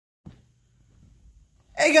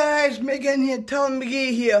Hey guys, Megan here, Tyler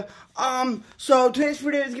McGhee here. So today's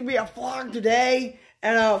video is gonna be a vlog today,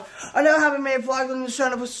 and I know I haven't made vlogs on this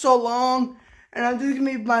channel for so long, and this is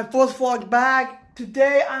gonna be my first vlog back.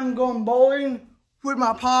 Today I'm going bowling with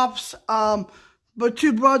my pops, but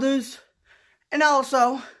two brothers, and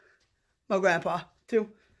also my grandpa too.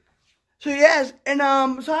 So yes, and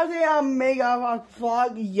so I think I made a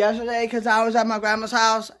vlog yesterday because I was at my grandma's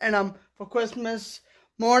house and for Christmas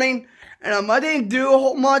morning, and I didn't do a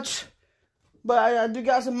whole much, but I do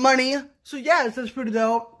got some money. So yeah, that's pretty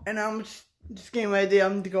dope, and I'm just getting ready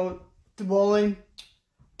to go to bowling.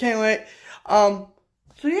 Can't wait. So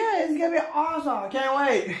yeah, it's gonna be awesome. I can't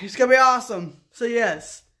wait. It's gonna be awesome. So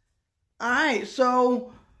yes. All right,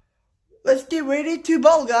 so let's get ready to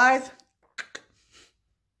bowl, guys.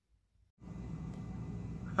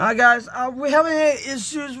 Alright guys, we're having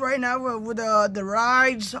issues right now with the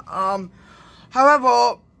rides.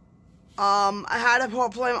 However, I had to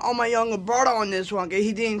put blame on my younger brother on this one, because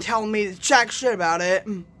he didn't tell me to check shit about it.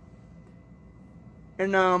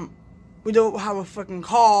 And we don't have a fucking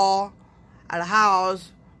car at the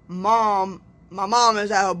house. My mom is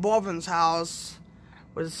at her boyfriend's house,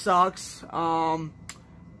 which sucks. And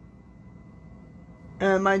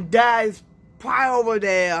my dad's probably over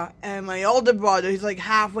there, and my older brother, he's like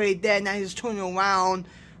halfway there. Now he's turning around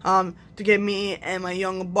to get me and my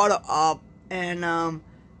younger brother up, and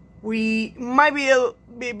we might be a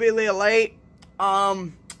little late.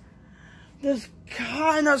 This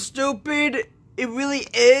kind of stupid, it really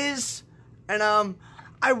is, and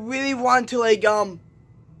I really want to like to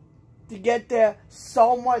get there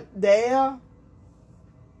somewhat there,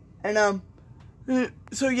 and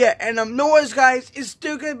so yeah, and no worries guys, it's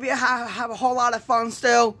still gonna be have a whole lot of fun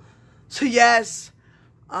still. So yes,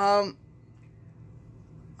 I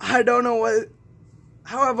don't know what.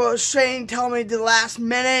 However, Shane told me the last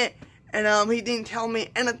minute, and he didn't tell me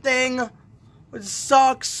anything, which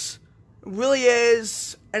sucks. It really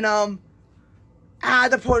is, and I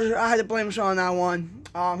had to blame Sean on that one.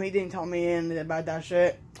 He didn't tell me anything about that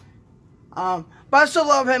shit. But I still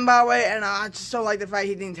love him, by the way, and I just still like the fact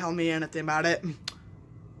he didn't tell me anything about it.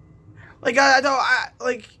 Like,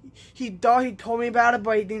 he thought he told me about it,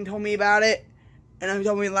 but he didn't tell me about it. And he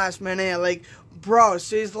told me last minute, like, bro,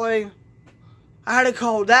 seriously? I had to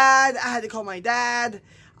call Dad, I had to call my dad.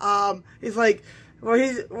 He's like,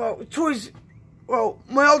 my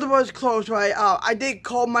older brother's close, right? I did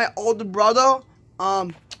call my older brother,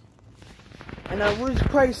 and it was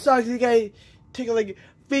quite sucks. You gotta take like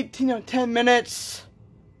 15 or 10 minutes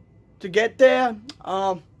to get there.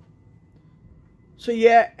 So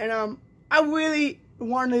yeah, and I really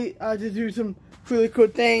wanted to do some really cool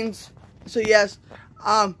things. So yes,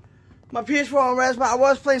 my PS4 on rest, but I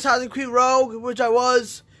was playing Assassin's Creed Rogue, which I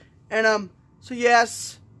was, and so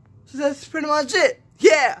yes, so that's pretty much it.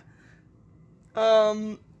 Yeah,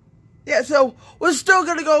 yeah. So we're still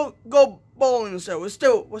gonna go bowling. So we're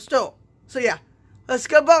still. So yeah, let's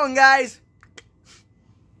go bowling, guys.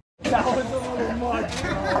 That was a little much,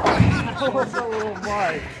 bro. That was a little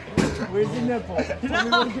much. Where's your nipple?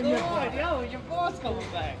 No, Lord, yo, your ball's coming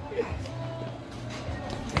back.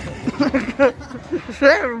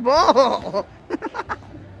 Share ball.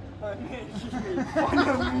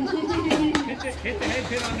 Hit the head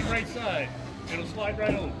pin on the right side. It'll slide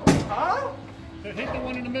right over. Huh? Hit the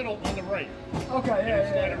one in the middle on the right. Okay, yeah,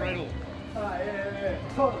 It'll slide it right over. Yeah.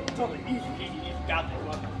 Totally. Easy. Got this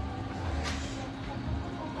one.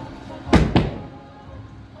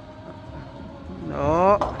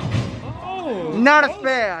 No. Oh! Not a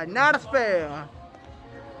spare. Not a spare.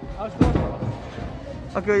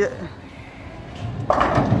 Okay. Yeah.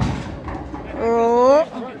 Oh.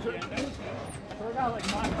 Turned out like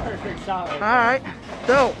my perfect shot. All right.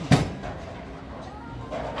 So.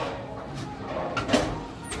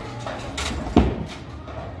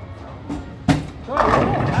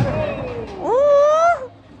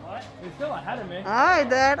 What? You're still ahead of me. All right,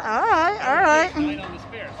 Dad. All right. 9 on the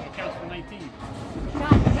spare, so it counts for 19.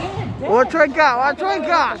 What's we got?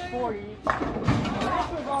 40.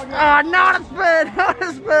 Oh, not a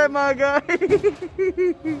spin, my guy.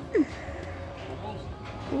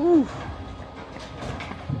 Ooh.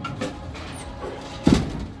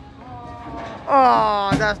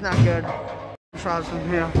 Oh, that's not good. Try some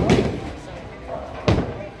here.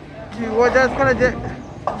 See what that's gonna do.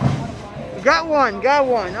 Got one.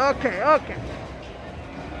 Okay.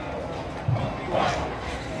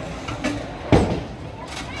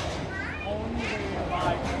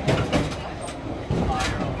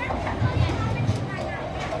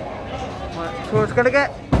 So it's gonna get.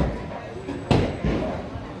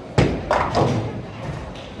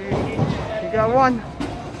 You got one.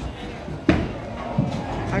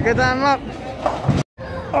 I got them up.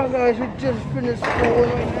 Oh guys, we just finished school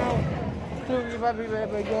right now. So we're about to be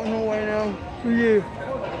going home right now. For you.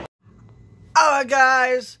 Alright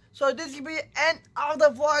guys, so this is gonna be the end of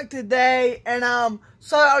the vlog today, and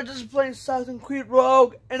sorry I was just playing Assassin's Creed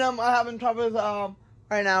Rogue, and I'm having trouble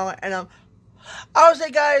right now, and I would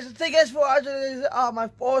say guys, thank you guys for watching this, my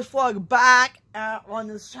first vlog back on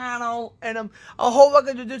this channel, and I hope I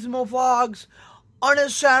can do some more vlogs on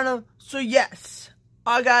this channel. So yes,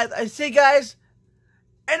 alright guys, I see you guys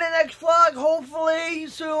in the next vlog, hopefully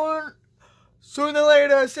soon, sooner or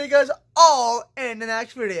later. See you guys all in the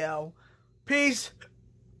next video. Peace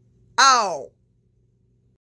out.